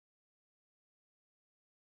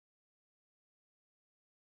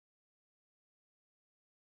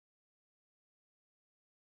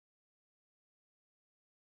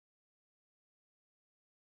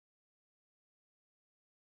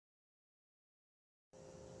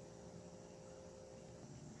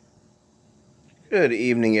Good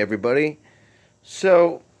evening, everybody.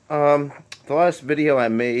 So, the last video I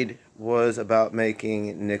made was about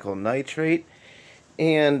making nickel nitrate,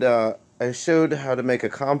 and I showed how to make a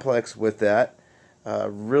complex with that.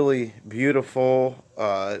 Really beautiful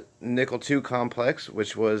nickel 2 complex,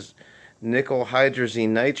 which was nickel hydrazine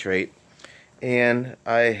nitrate. And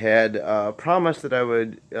I had promised that I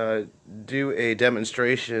would do a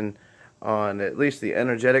demonstration on at least the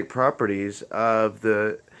energetic properties of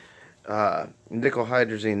the nickel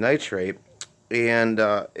hydrazine nitrate, and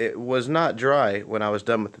it was not dry when I was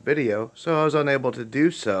done with the video, so I was unable to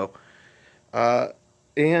do so,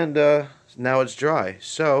 and now it's dry.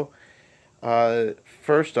 So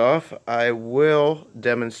first off, I will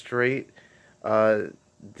demonstrate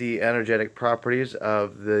the energetic properties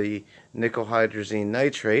of the nickel hydrazine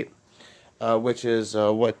nitrate, which is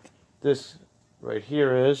what this right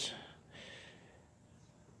here is.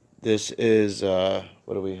 This is,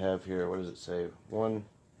 what do we have here? What does it say?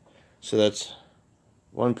 So that's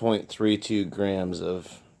 1.32 grams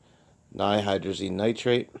of NiHydrazine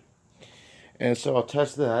nitrate. And so I'll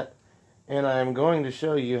test that. And I'm going to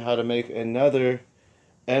show you how to make another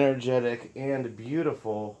energetic and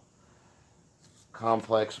beautiful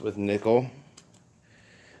complex with nickel.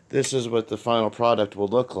 This is what the final product will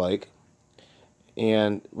look like.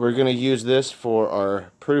 And we're going to use this for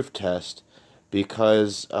our proof test,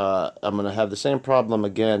 because I'm going to have the same problem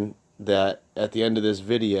again, that at the end of this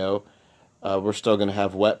video we're still going to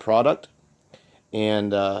have wet product,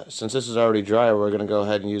 and since this is already dry, we're going to go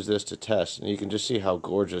ahead and use this to test. And you can just see how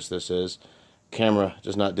gorgeous this is. Camera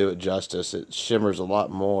does not do it justice. It shimmers a lot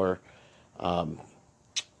more, you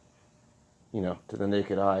know, to the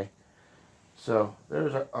naked eye. So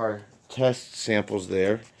there's our test samples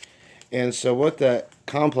there. And so what that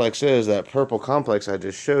complex is, that purple complex I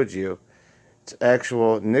just showed you, it's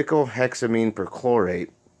actual nickel hexamine perchlorate,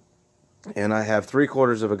 and I have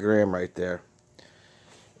 3/4 of a gram right there.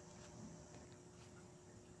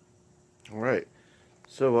 Alright,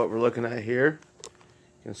 so what we're looking at here, you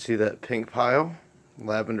can see that pink pile,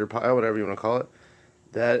 lavender pile, whatever you want to call it.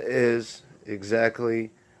 That is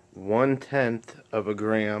exactly 1/10 of a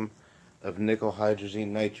gram of nickel hydrazine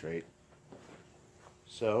nitrate.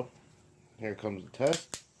 So here comes the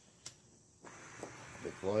test.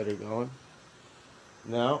 Get the lighter going.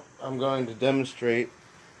 Now I'm going to demonstrate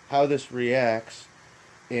how this reacts,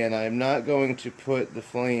 and I'm not going to put the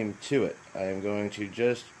flame to it. I am going to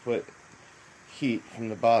just put heat from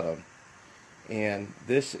the bottom. And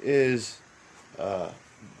this is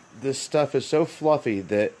this stuff is so fluffy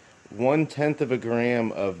that 1/10 of a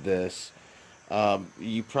gram of this,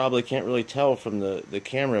 you probably can't really tell from the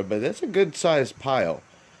camera, but that's a good sized pile.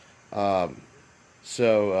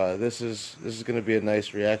 So this is going to be a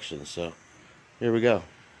nice reaction. So here we go.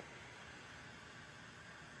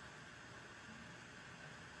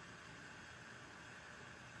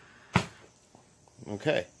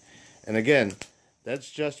 Okay, and again, that's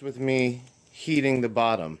just with me heating the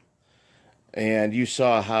bottom, and you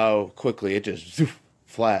saw how quickly it just zoof,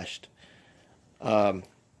 flashed.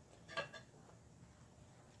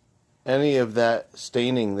 Any of that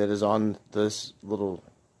staining that is on this little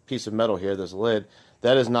piece of metal here, this lid,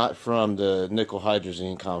 that is not from the nickel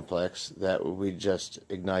hydrazine complex that we just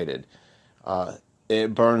ignited.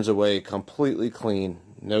 It burns away completely clean,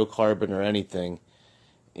 no carbon or anything,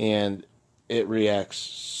 and it reacts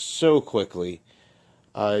so quickly.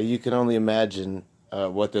 You can only imagine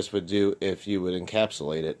what this would do if you would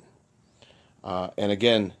encapsulate it. And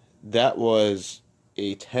again, that was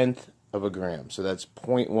 1/10 of a gram, so that's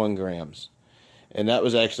 0.1 grams. And that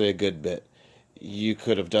was actually a good bit. You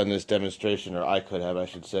could have done this demonstration, or I could have, I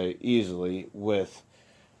should say, easily with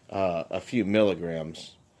a few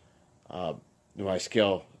milligrams. My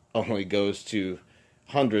scale only goes to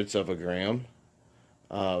hundredths of a gram,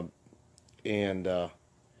 and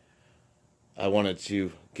I wanted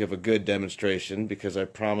to give a good demonstration because I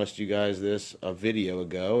promised you guys this a video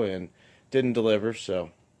ago and didn't deliver. So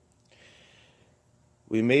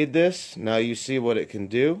we made this. Now you see what it can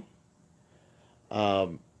do.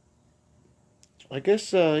 I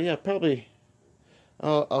guess, yeah, probably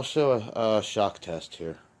I'll show a shock test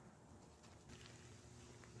here.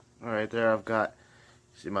 Alright, there I've got,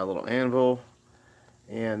 see my little anvil,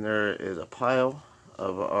 and there is a pile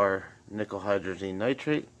of our nickel hydrazine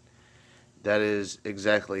nitrate. That is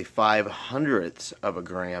exactly 5/100ths of a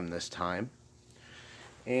gram this time.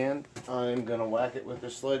 And I'm going to whack it with a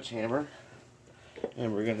sledgehammer,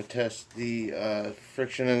 and we're going to test the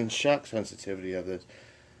friction and shock sensitivity of this.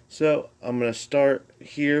 So I'm going to start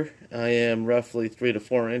here. I am roughly 3 to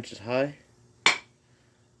 4 inches high.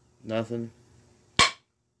 Nothing.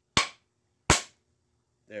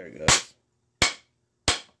 There it goes.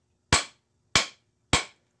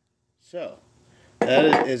 So,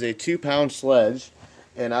 that is a 2-pound sledge,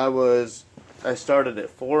 and I started at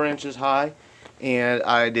 4 inches high, and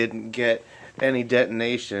I didn't get any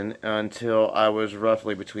detonation until I was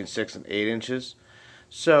roughly between 6 and 8 inches.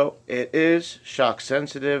 So it is shock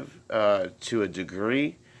sensitive to a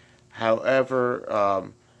degree.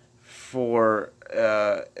 However, for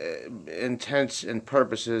intents and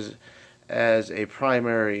purposes as a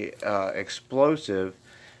primary explosive,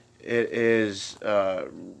 it is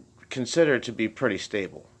considered to be pretty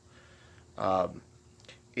stable.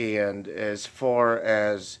 And as far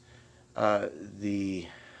as the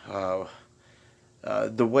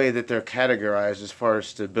way that they're categorized as far as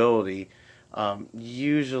stability,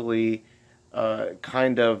 usually the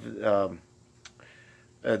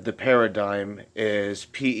paradigm is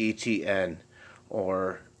PETN,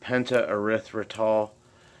 or pentaerythritol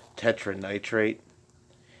tetranitrate.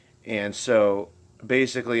 And so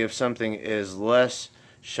basically, if something is less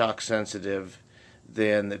shock sensitive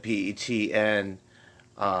than the PETN,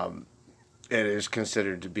 it is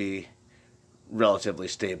considered to be relatively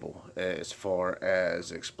stable as far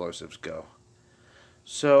as explosives go.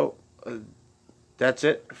 So that's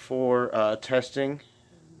it for testing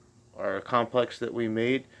our complex that we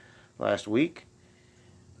made last week.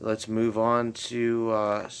 Let's move on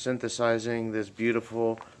to synthesizing this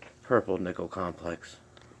beautiful purple nickel complex.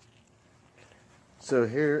 So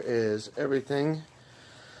here is everything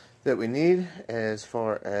that we need as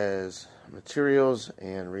far as materials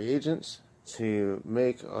and reagents to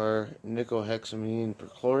make our nickel hexamine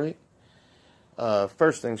perchlorate.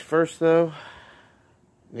 First things first though,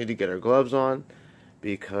 need to get our gloves on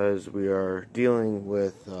because we are dealing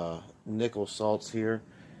with nickel salts here,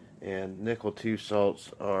 and nickel 2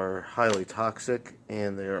 salts are highly toxic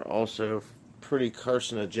and they're also pretty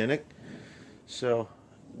carcinogenic, so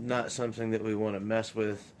not something that we want to mess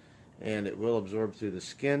with, and it will absorb through the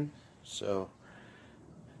skin. So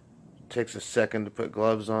it takes a second to put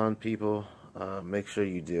gloves on, people. Make sure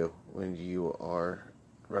you do when you are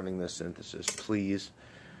running this synthesis, please.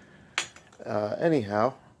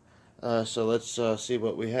 Anyhow, so let's see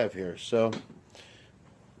what we have here. So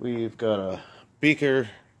we've got a beaker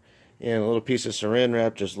and a little piece of saran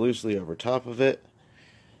wrap just loosely over top of it.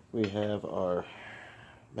 We have our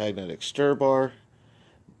magnetic stir bar.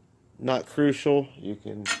 Not crucial. You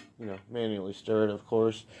can, manually stir it, of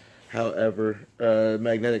course. However,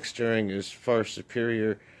 magnetic stirring is far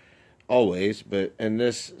superior always, but in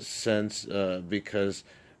this sense, because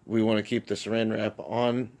we want to keep the saran wrap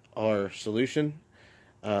on our solution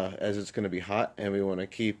as it's going to be hot, and we want to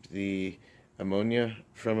keep the ammonia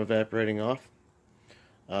from evaporating off.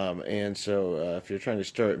 And so if you're trying to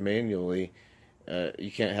stir it manually,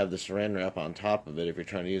 you can't have the saran wrap on top of it if you're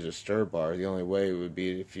trying to use a stir bar. The only way would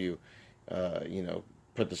be if you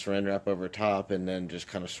put the saran wrap over top and then just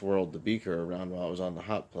kind of swirled the beaker around while it was on the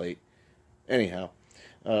hot plate. Anyhow,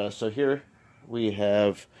 so here we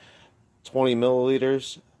have 20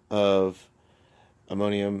 milliliters of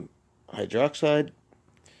ammonium hydroxide,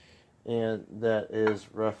 and that is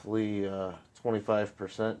roughly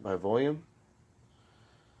 25% by volume.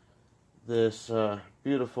 This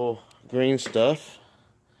beautiful green stuff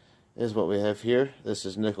is what we have here. This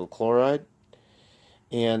is nickel chloride,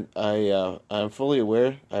 and I'm fully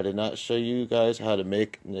aware I did not show you guys how to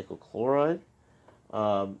make nickel chloride.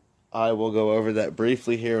 I will go over that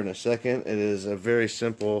briefly here in a second. It is a very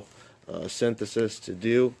simple synthesis to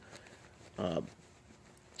do,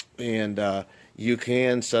 and you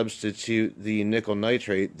can substitute the nickel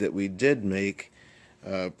nitrate that we did make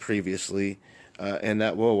previously, and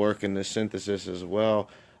that will work in this synthesis as well.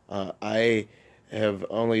 I have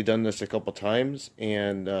only done this a couple times,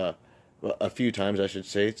 and well, a few times I should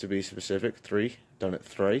say, to be specific, 3, done it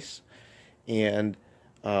thrice. And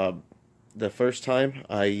the first time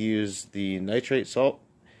I used the nitrate salt,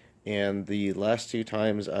 and the last 2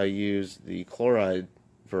 times I used the chloride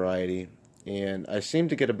variety, and I seem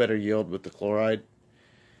to get a better yield with the chloride.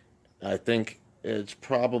 I think it's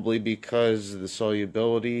probably because the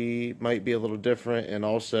solubility might be a little different, and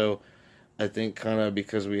also I think kind of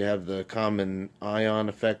because we have the common ion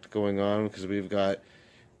effect going on, because we've got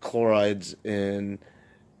chlorides in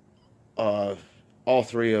all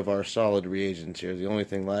 3 of our solid reagents here. The only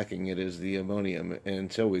thing lacking it is the ammonium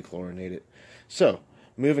until we chlorinate it. So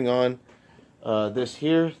moving on, this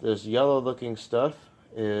yellow looking stuff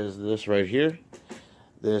is this right here.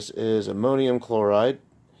 This is ammonium chloride,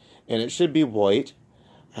 and it should be white.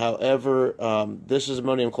 However, this is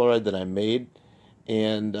ammonium chloride that I made,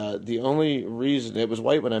 and the only reason it was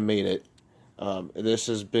white when I made it, this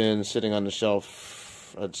has been sitting on the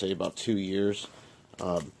shelf, I'd say about 2 years,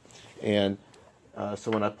 and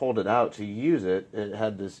So when I pulled it out to use it, it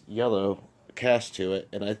had this yellow cast to it,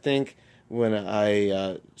 and I think when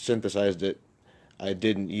I synthesized it, I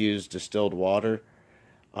didn't use distilled water.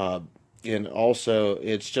 And also,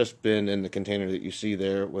 it's just been in the container that you see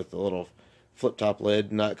there with the little flip-top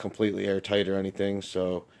lid, not completely airtight or anything,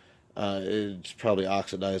 so it's probably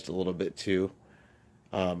oxidized a little bit too.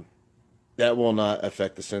 That will not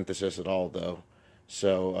affect the synthesis at all, though.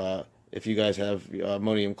 So if you guys have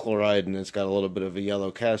ammonium chloride and it's got a little bit of a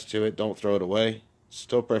yellow cast to it, don't throw it away. It's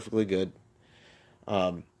still perfectly good.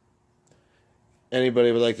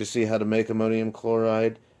 Anybody would like to see how to make ammonium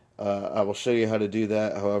chloride, I will show you how to do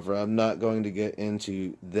that. However, I'm not going to get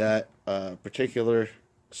into that particular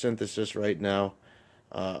synthesis right now.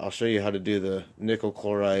 I'll show you how to do the nickel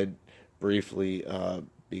chloride briefly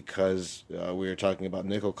because we are talking about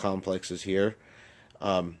nickel complexes here.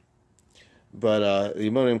 But the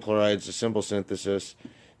ammonium chloride is a simple synthesis,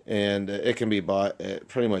 and it can be bought at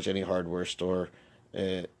pretty much any hardware store.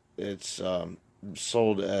 It's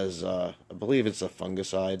sold as, I believe it's a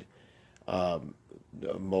fungicide, a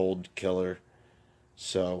mold killer.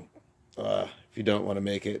 So if you don't want to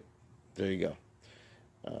make it, there you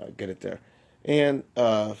go. Get it there. And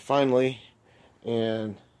finally,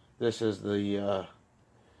 and this is the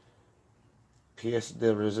pièce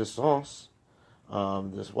de résistance,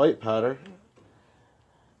 this white powder.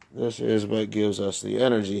 This is what gives us the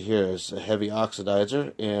energy here. It's a heavy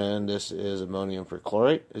oxidizer, and this is ammonium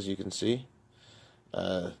perchlorate, as you can see.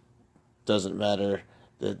 Doesn't matter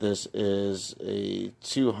that this is a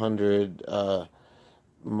 200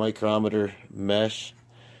 micrometer mesh.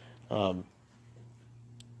 In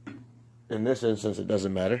this instance, it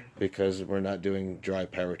doesn't matter because we're not doing dry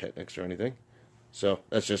pyrotechnics or anything. So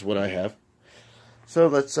that's just what I have. So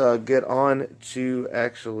let's get on to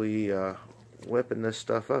actually whipping this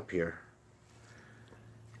stuff up here.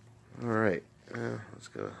 Alright, let's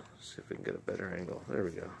go see if we can get a better angle. There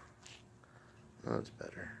we go. That's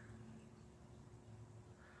better.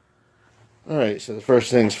 Alright, so the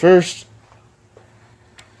first things first,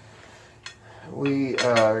 we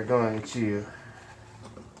are going to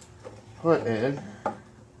put in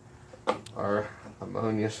our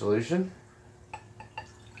ammonia solution.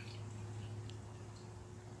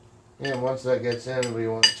 And once that gets in, we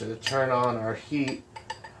want to turn on our heat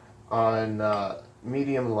on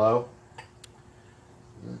medium-low.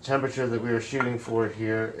 The temperature that we are shooting for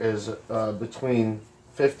here is between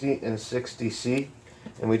 50 and 60 C.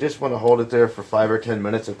 And we just want to hold it there for 5 or 10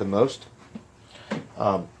 minutes at the most.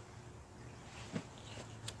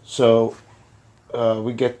 So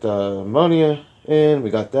we get the ammonia in, we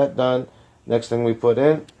got that done. Next thing we put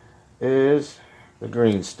in is the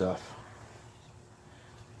green stuff.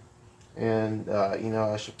 And, you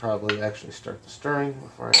know, I should probably actually start the stirring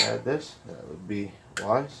before I add this. That would be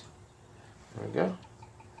wise. There we go.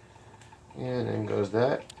 And in goes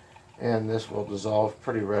that. And this will dissolve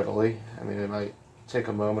pretty readily. I mean, it might take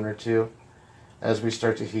a moment or two. As we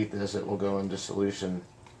start to heat this, it will go into solution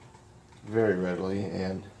very readily.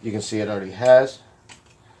 And you can see it already has.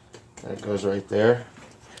 That goes right there.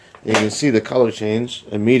 You can see the color change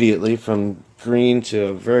immediately from green to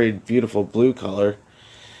a very beautiful blue color.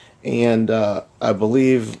 And I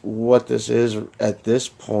believe what this is at this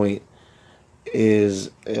point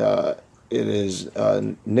is it is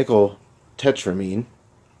nickel tetramine.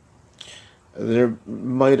 There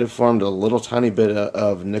might have formed a little tiny bit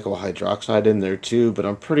of nickel hydroxide in there too, but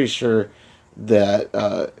I'm pretty sure that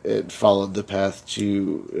it followed the path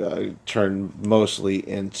to turn mostly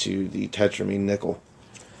into the tetramine nickel.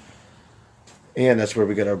 And that's where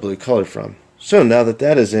we get our blue color from. So now that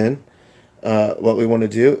that is in, what we want to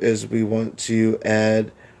do is we want to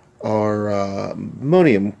add our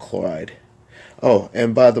ammonium chloride. Oh,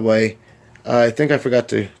 and by the way, I think I forgot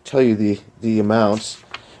to tell you the amounts.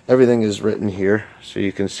 Everything is written here, so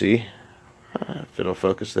you can see. If it'll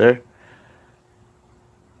focus there.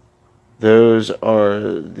 Those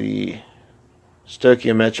are the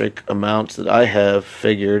stoichiometric amounts that I have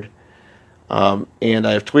figured. And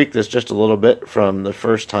I've tweaked this just a little bit from the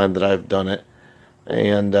first time that I've done it.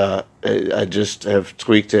 And I just have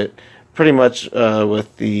tweaked it pretty much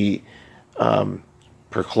with the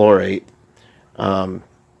perchlorate,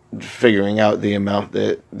 figuring out the amount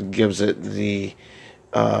that gives it the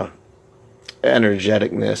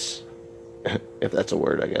energeticness, if that's a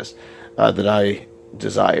word, I guess, that I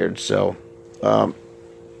desired. So,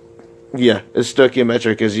 yeah, as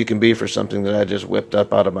stoichiometric as you can be for something that I just whipped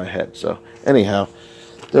up out of my head. So, anyhow,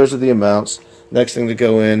 those are the amounts. Next thing to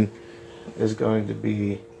go in is going to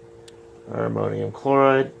be our ammonium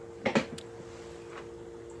chloride. So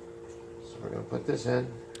we're going to put this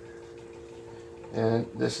in. and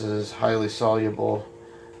this is highly soluble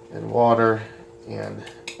in water and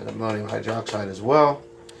in ammonium hydroxide as well,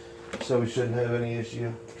 so we shouldn't have any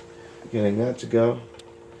issue getting that to go.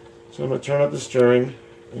 So I'm going to turn up the stirring,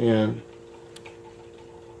 and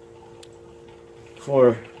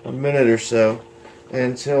for a minute or so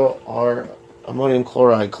until our ammonium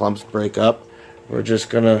chloride clumps break up, we're just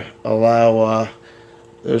going to allow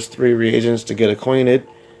those three reagents to get acquainted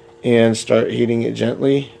and start heating it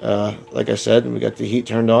gently. Like I said, we got the heat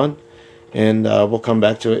turned on, and we'll come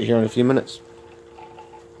back to it here in a few minutes.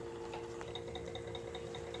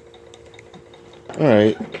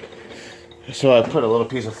 Alright, so I put a little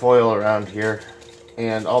piece of foil around here,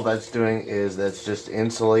 and all that's doing is that's just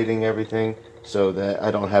insulating everything so that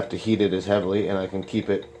I don't have to heat it as heavily, and I can keep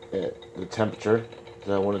it at the temperature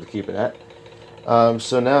that I wanted to keep it at.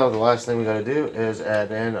 So now the last thing we got to do is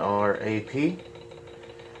add in our AP,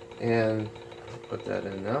 and put that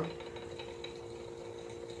in now.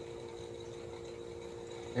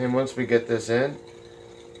 And once we get this in,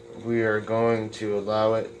 we are going to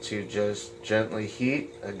allow it to just gently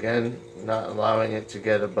heat, again not allowing it to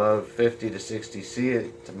get above 50 to 60 C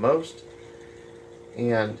at the most,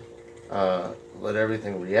 and let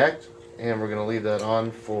everything react. And we're going to leave that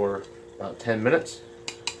on for about 10 minutes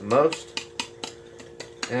at the most,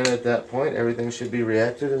 and at that point everything should be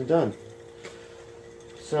reacted and done.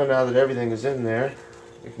 So now that everything is in there,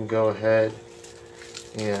 we can go ahead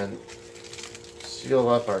and seal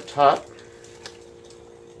up our top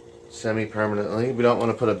semi-permanently. We don't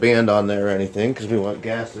want to put a band on there or anything because we want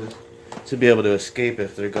gases to be able to escape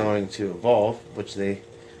if they're going to evolve, which they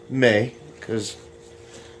may, because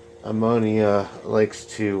ammonia likes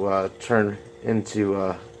to turn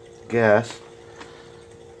into gas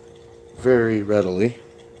very readily,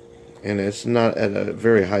 and it's not at a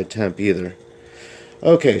very high temp either.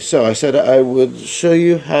 Okay, so I said I would show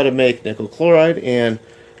you how to make nickel chloride, and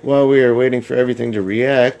while we are waiting for everything to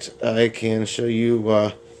react, I can show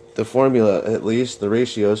you the formula, at least the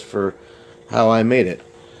ratios for how I made it.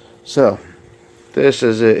 So this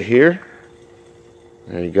is it here.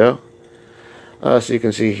 There you go. So you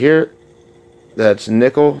can see here, that's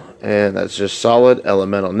nickel, and that's just solid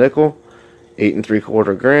elemental nickel, 8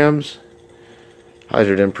 3/4 grams.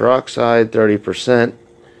 Hydrogen peroxide, 30%,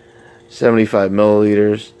 75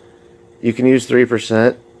 milliliters. You can use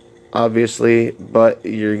 3%, obviously, but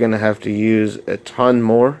you're going to have to use a ton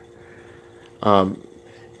more.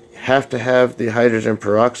 Have to have the hydrogen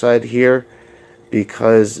peroxide here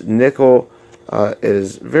because nickel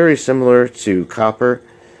is very similar to copper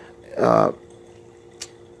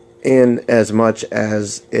in as much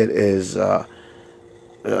as it is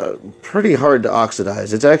pretty hard to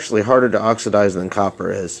oxidize. It's actually harder to oxidize than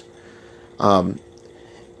copper is.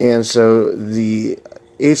 And so the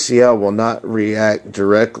HCl will not react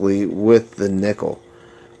directly with the nickel.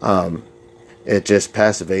 It just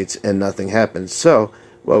passivates and nothing happens. So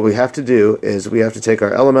what we have to do is we have to take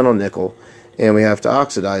our elemental nickel and we have to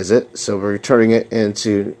oxidize it. So we're turning it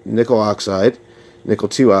into nickel oxide, nickel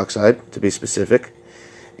 2 oxide to be specific.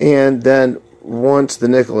 And then once the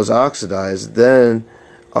nickel is oxidized, then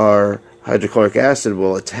our hydrochloric acid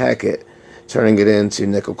will attack it, turning it into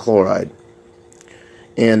nickel chloride.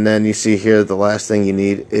 And then you see here the last thing you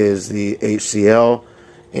need is the HCl,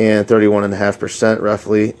 and 31.5%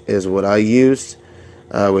 roughly is what I used,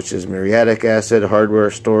 which is muriatic acid,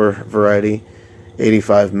 hardware store variety,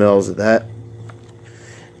 85 mils of that.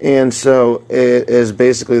 And so it is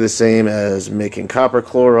basically the same as making copper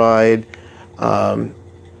chloride,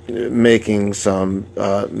 making some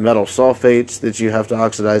metal sulfates that you have to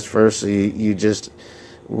oxidize first. So you just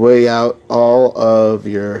weigh out all of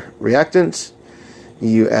your reactants.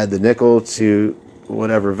 You add the nickel to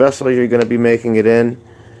whatever vessel you're going to be making it in.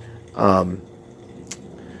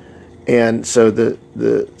 And so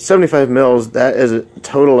the 75 mils, that is a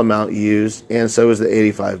total amount used, and so is the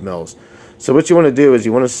 85 mils. So what you want to do is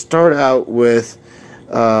you want to start out with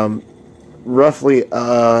roughly,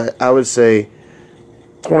 I would say,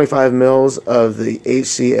 25 mils of the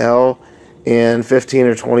HCl and 15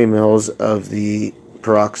 or 20 mils of the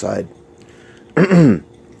peroxide. And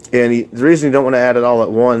the reason you don't want to add it all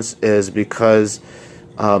at once is because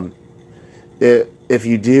if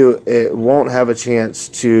you do, it won't have a chance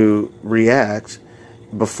to react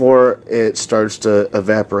before it starts to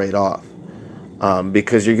evaporate off,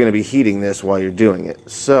 because you're going to be heating this while you're doing it.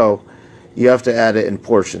 So you have to add it in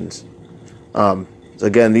portions. So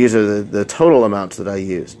again, these are the total amounts that I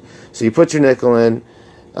used. So you put your nickel in,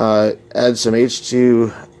 add some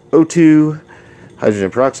H2O2,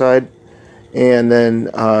 hydrogen peroxide, and then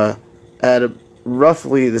add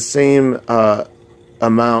roughly the same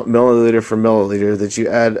amount, milliliter for milliliter, that you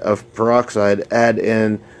add of peroxide, add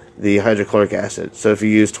in the hydrochloric acid. So if you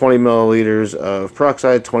use 20 milliliters of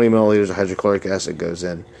peroxide, 20 milliliters of hydrochloric acid goes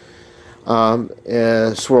in.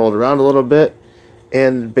 And swirl it around a little bit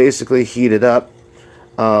and basically heat it up.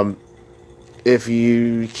 If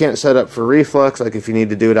you can't set up for reflux, like if you need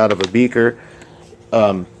to do it out of a beaker,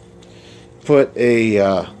 put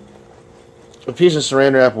a piece of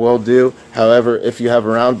saran wrap will do. However, if you have a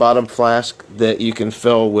round bottom flask that you can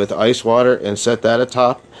fill with ice water and set that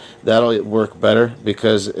atop, that'll work better,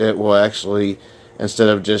 because it will actually, instead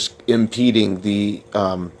of just impeding the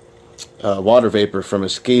water vapor from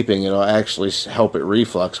escaping, it'll actually help it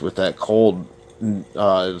reflux with that cold.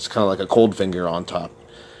 It's kind of like a cold finger on top,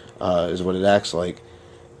 is what it acts like.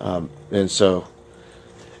 And so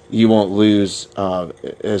you won't lose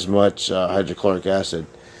as much hydrochloric acid.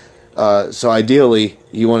 So ideally,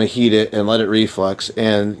 you want to heat it and let it reflux,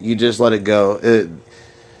 and you just let it go.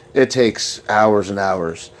 It takes hours and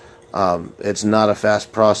hours. It's not a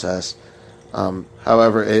fast process.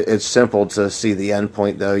 However, it's simple to see the end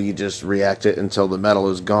point, though. You just react it until the metal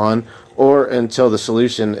is gone, or until the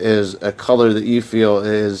solution is a color that you feel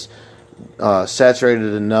is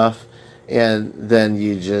saturated enough, and then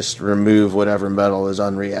you just remove whatever metal is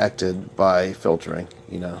unreacted by filtering.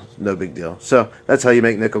 You know, no big deal. So that's how you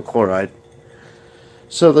make nickel chloride.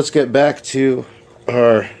 So let's get back to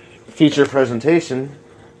our feature presentation,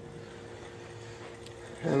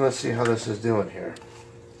 and let's see how this is doing here.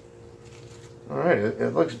 Alright,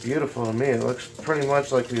 it looks beautiful to me. It looks pretty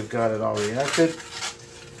much like we've got it all reacted.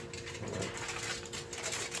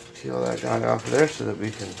 Peel that guy off of there so that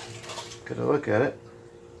we can get a look at it.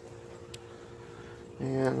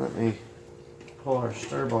 And let me pull our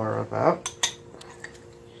stir bar up out.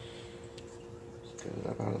 Let's get it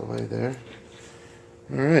up out of the way there.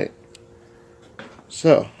 Alright.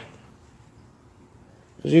 So,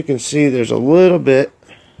 as you can see, there's a little bit.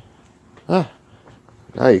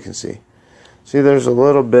 Now you can see. See, there's a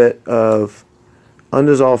little bit of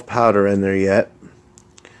undissolved powder in there yet.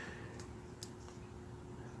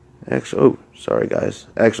 Actually, oh, sorry guys.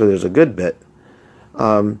 Actually, there's a good bit.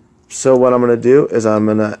 So what I'm going to do is I'm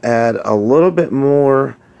going to add a little bit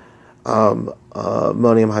more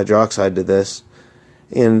ammonium hydroxide to this.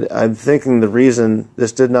 And I'm thinking the reason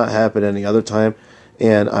this did not happen any other time,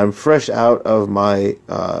 and I'm fresh out of my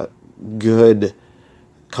good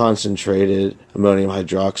concentrated ammonium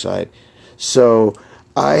hydroxide. So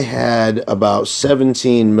I had about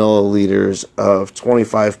 17 milliliters of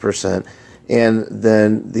 25%, and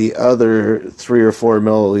then the other 3 or 4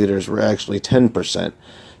 milliliters were actually 10%.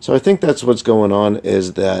 So I think that's what's going on,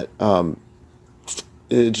 is that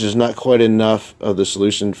it's just not quite enough of the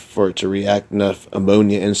solution for it to react, enough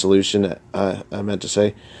ammonia in solution, I meant to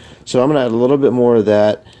say. So I'm going to add a little bit more of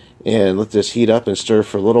that and let this heat up and stir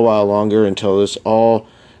for a little while longer until this all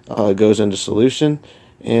goes into solution,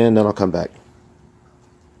 and then I'll come back.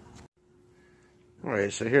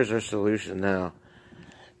 Alright, so here's our solution now.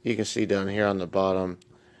 You can see down here on the bottom,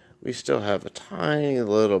 we still have a tiny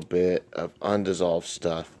little bit of undissolved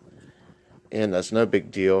stuff. And that's no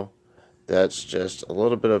big deal. That's just a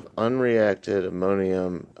little bit of unreacted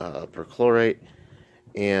ammonium perchlorate.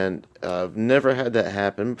 And I've never had that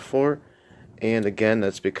happen before. And again,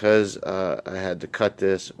 that's because I had to cut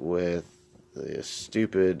this with the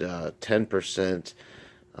stupid 10%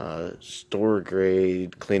 store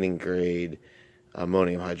grade, cleaning grade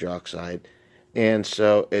ammonium hydroxide. And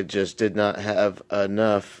so it just did not have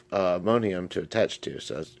enough ammonium to attach to,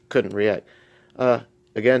 so it couldn't react.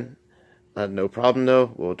 Again, no problem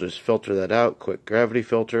though. We'll just filter that out, quick gravity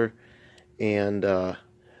filter, and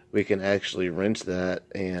we can actually rinse that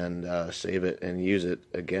and save it and use it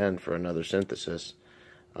again for another synthesis.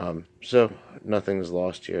 So nothing's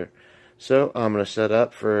lost here. So I'm going to set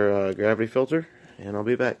up for a gravity filter, and I'll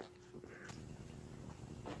be back.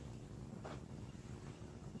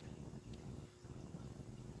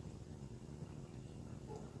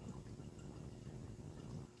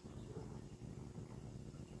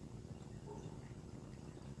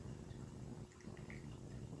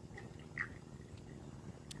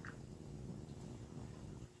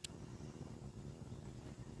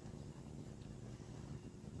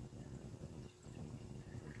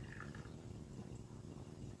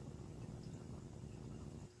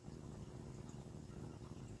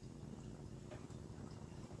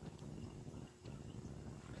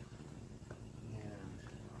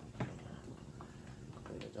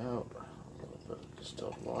 Out a little bit of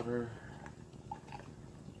distilled water,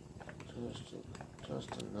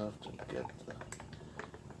 just enough to get the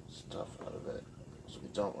stuff out of it, so we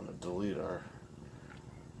don't want to dilute our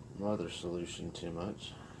mother solution too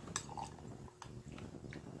much.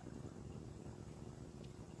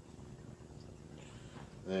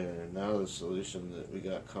 There, now the solution that we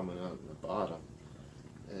got coming out in the bottom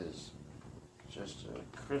is just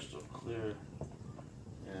a crystal clear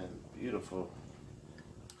and beautiful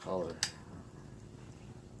color.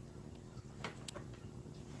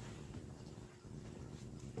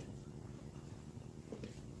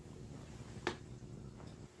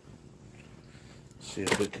 See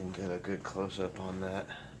if we can get a good close-up on that.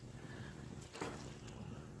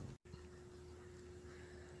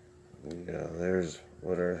 Yeah, there's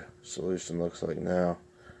what our solution looks like now.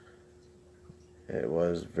 It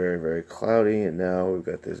was very, very cloudy, and now we've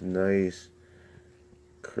got this nice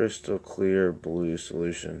crystal clear blue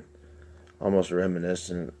solution, almost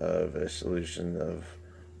reminiscent of a solution of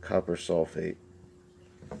copper sulfate.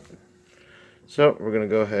 So we're going to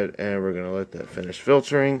go ahead and we're going to let that finish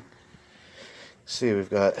filtering. See, we've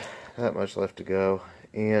got that much left to go,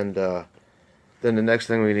 and then the next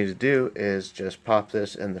thing we need to do is just pop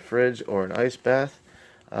this in the fridge or an ice bath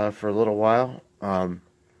for a little while.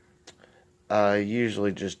 I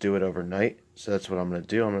usually just do it overnight, so that's what I'm going to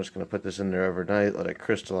do. I'm just going to put this in there overnight, let it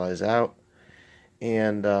crystallize out.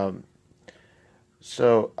 And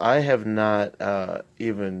so I have not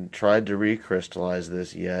even tried to recrystallize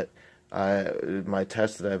this yet. My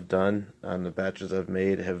tests that I've done on the batches I've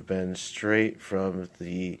made have been straight from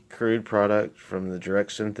the crude product, from the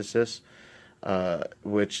direct synthesis,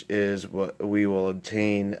 which is what we will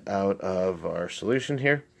obtain out of our solution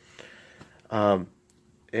here.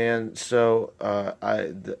 And so,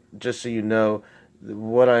 just so you know,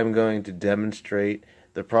 what I'm going to demonstrate,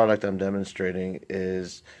 the product I'm demonstrating,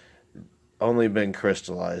 is only been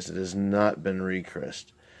crystallized. It has not been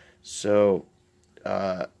recrystallized. So,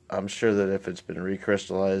 I'm sure that if it's been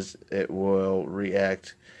recrystallized, it will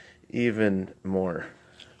react even more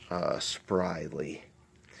spryly.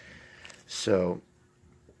 So,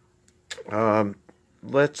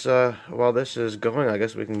 let's, while this is going, I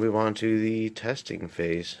guess we can move on to the testing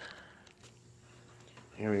phase.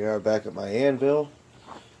 Here we are back at my anvil.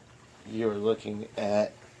 You're looking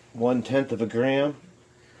at 1/10 of a gram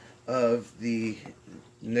of the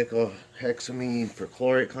nickel hexamine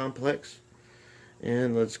perchlorate complex.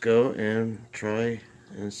 And let's go and try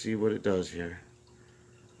and see what it does here.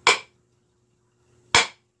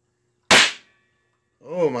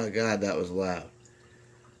 Oh my God, that was loud.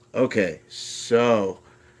 Okay, so,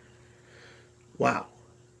 wow.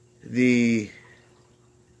 The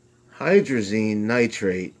hydrazine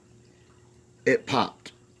nitrate, it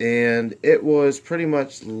popped. And it was pretty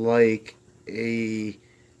much like a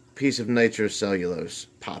piece of nitrocellulose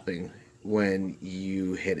popping when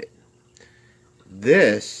you hit it.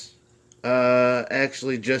 This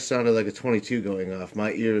actually just sounded like a 22 going off.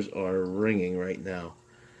 My ears are ringing right now.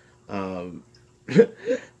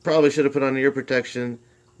 Probably should have put on ear protection.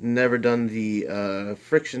 Never done the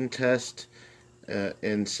friction test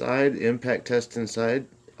inside, impact test inside.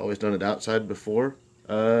 Always done it outside before.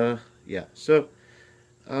 Yeah, so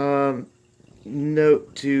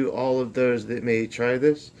note to all of those that may try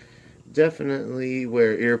this, definitely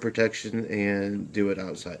wear ear protection and do it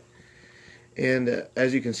outside. And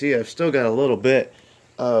as you can see, I've still got a little bit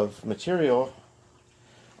of material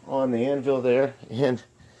on the anvil there, and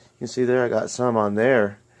you can see there I got some on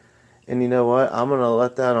there. And you know what? I'm going to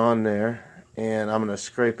let that on there, and I'm going to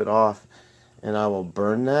scrape it off, and I will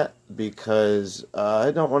burn that because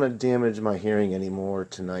I don't want to damage my hearing any more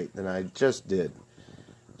tonight than I just did.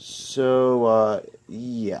 So,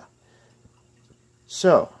 yeah.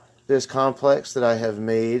 So, this complex that I have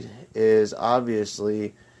made is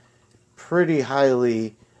obviously pretty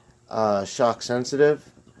highly shock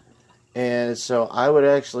sensitive, and so I would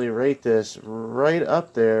actually rate this right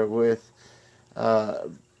up there with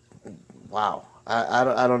wow, I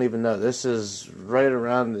don't even know. This is right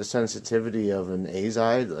around the sensitivity of an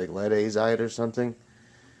azide, like lead azide or something.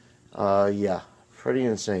 Yeah, pretty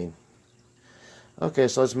insane. Okay,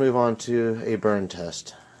 so let's move on to a burn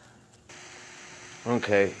test.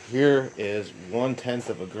 Okay, here is 1/10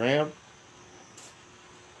 of a gram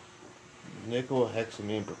nickel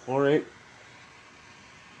hexamine perchlorate,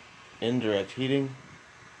 indirect heating.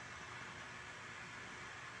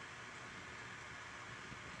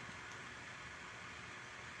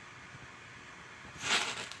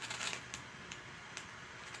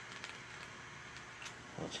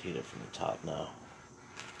 Let's heat it from the top now.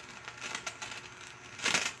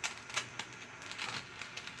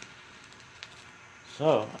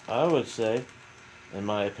 So, I would say, in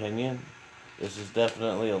my opinion, this is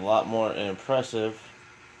definitely a lot more impressive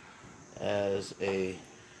as a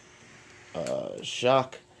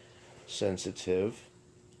shock sensitive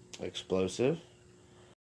explosive